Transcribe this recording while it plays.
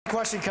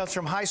question comes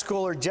from high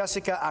schooler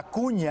Jessica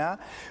Acuna,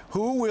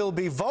 who will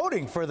be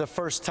voting for the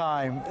first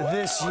time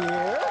this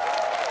year.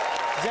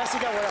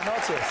 Jessica, buenas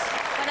noches.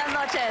 Buenas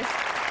noches.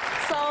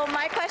 So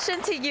my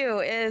question to you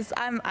is,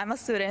 I'm a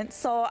student,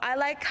 so I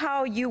like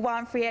how you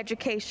want free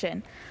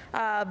education.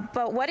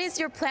 But what is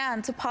your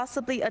plan to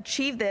possibly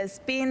achieve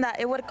this, being that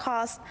it would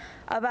cost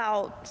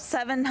about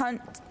 $70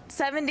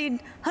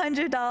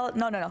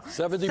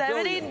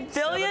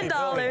 billion,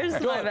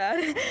 my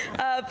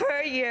bad,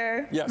 per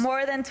year,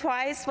 more than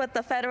twice what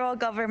the federal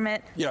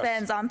government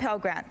spends on Pell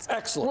Grants.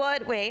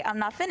 Excellent. Wait, I'm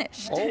not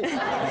finished. Oh.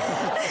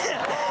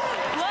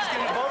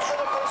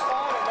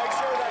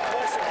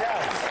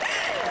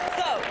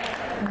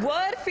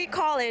 Would free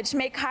college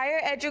make higher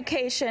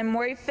education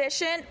more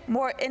efficient,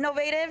 more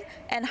innovative,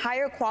 and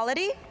higher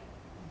quality?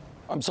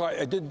 I'm sorry,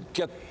 I didn't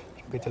get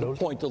the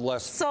point of the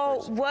last.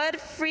 So would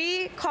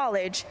free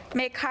college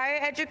make higher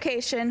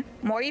education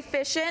more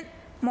efficient,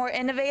 more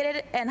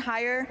innovative, and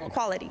higher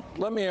quality?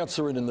 Let me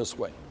answer it in this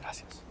way.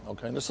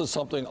 Okay, this is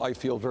something I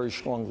feel very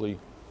strongly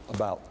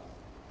about.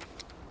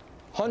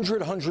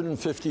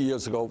 150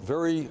 years ago,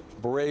 very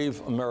brave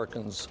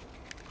Americans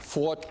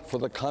fought for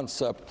the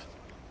concept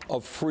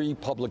of free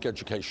public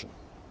education.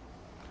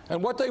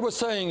 And what they were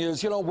saying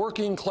is, you know,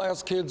 working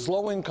class kids,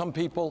 low income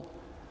people,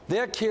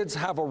 their kids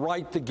have a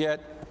right to get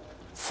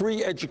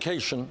free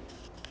education.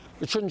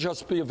 It shouldn't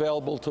just be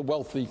available to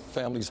wealthy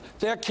families.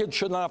 Their kids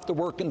shouldn't have to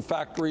work in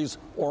factories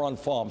or on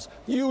farms.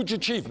 Huge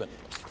achievement.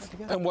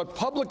 And what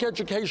public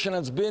education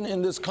has been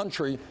in this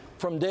country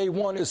from day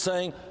one is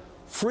saying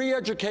free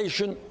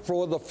education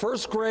for the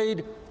first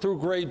grade through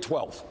grade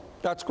 12.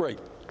 That's great.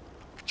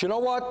 But you know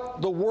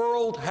what? The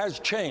world has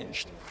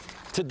changed.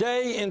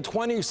 Today, in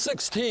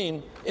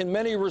 2016, in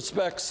many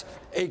respects,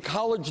 a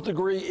college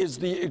degree is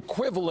the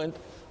equivalent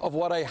of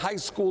what a high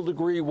school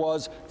degree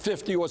was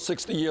 50 or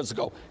 60 years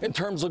ago in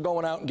terms of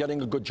going out and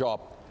getting a good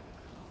job.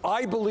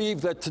 I believe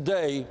that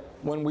today,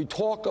 when we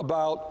talk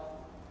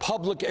about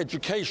public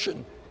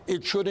education,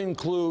 it should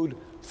include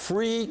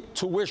free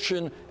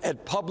tuition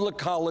at public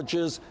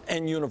colleges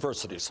and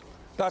universities.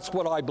 That's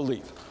what I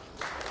believe.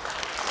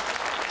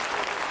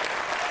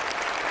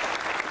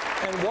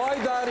 And why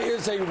that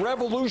is a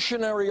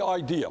revolutionary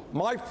idea.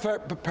 My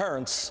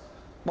parents,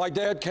 my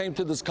dad came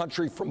to this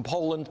country from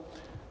Poland,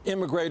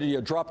 immigrated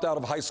here, dropped out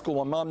of high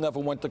school. My mom never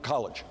went to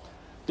college.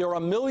 There are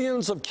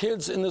millions of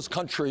kids in this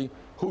country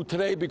who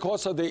today,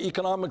 because of their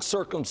economic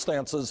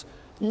circumstances,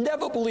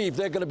 never believe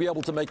they're going to be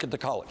able to make it to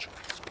college.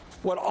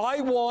 What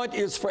I want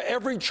is for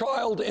every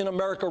child in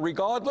America,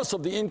 regardless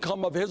of the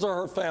income of his or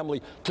her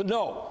family, to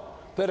know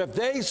that if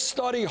they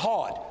study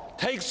hard,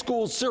 take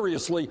school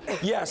seriously,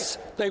 yes,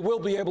 they will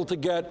be able to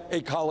get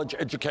a college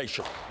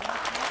education.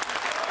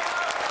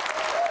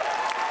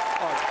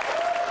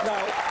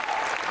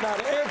 Now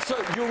to answer,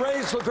 you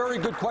raised a very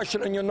good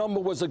question, and your number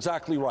was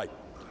exactly right.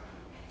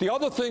 The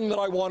other thing that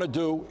I want to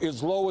do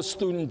is lower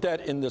student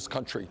debt in this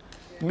country.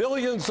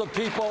 Millions of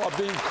people are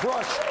being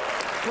crushed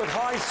with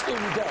high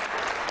student debt.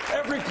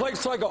 Every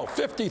place I go,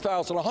 $50,000,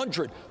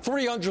 $100,000,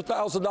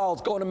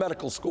 $300,000 going to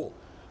medical school.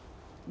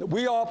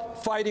 We are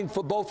fighting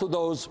for both of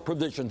those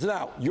provisions.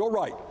 Now, you're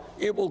right.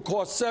 It will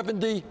cost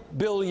 $70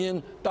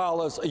 billion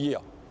a year.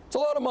 It's a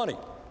lot of money.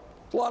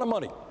 It's a lot of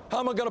money. How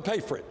am I going to pay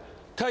for it?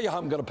 Tell you how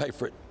I'm going to pay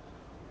for it.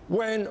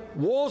 When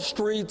Wall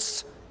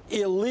Street's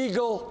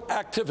illegal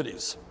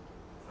activities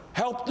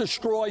helped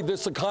destroy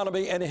this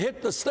economy and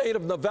hit the state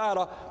of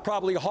Nevada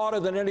probably harder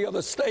than any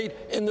other state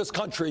in this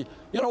country,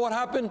 you know what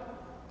happened?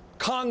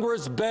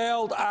 Congress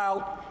bailed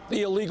out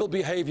the illegal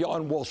behavior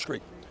on Wall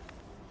Street.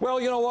 Well,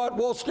 you know what?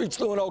 Wall Street's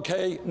doing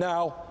okay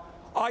now.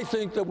 I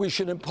think that we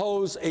should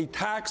impose a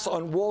tax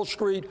on Wall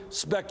Street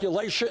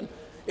speculation.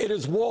 It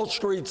is Wall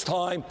Street's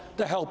time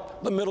to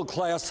help the middle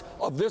class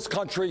of this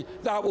country.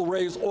 That will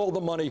raise all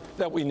the money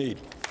that we need.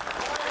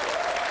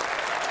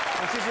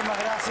 Muchísimas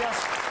gracias.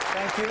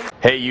 Thank you.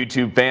 Hey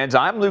YouTube fans,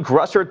 I'm Luke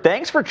Russert.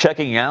 Thanks for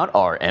checking out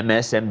our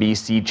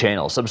MSNBC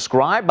channel.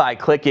 Subscribe by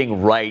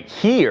clicking right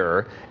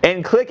here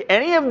and click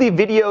any of the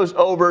videos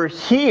over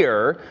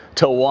here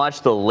to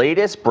watch the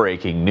latest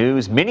breaking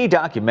news, mini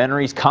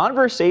documentaries,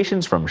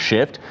 conversations from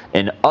Shift,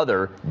 and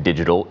other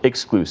digital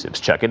exclusives.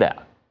 Check it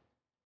out.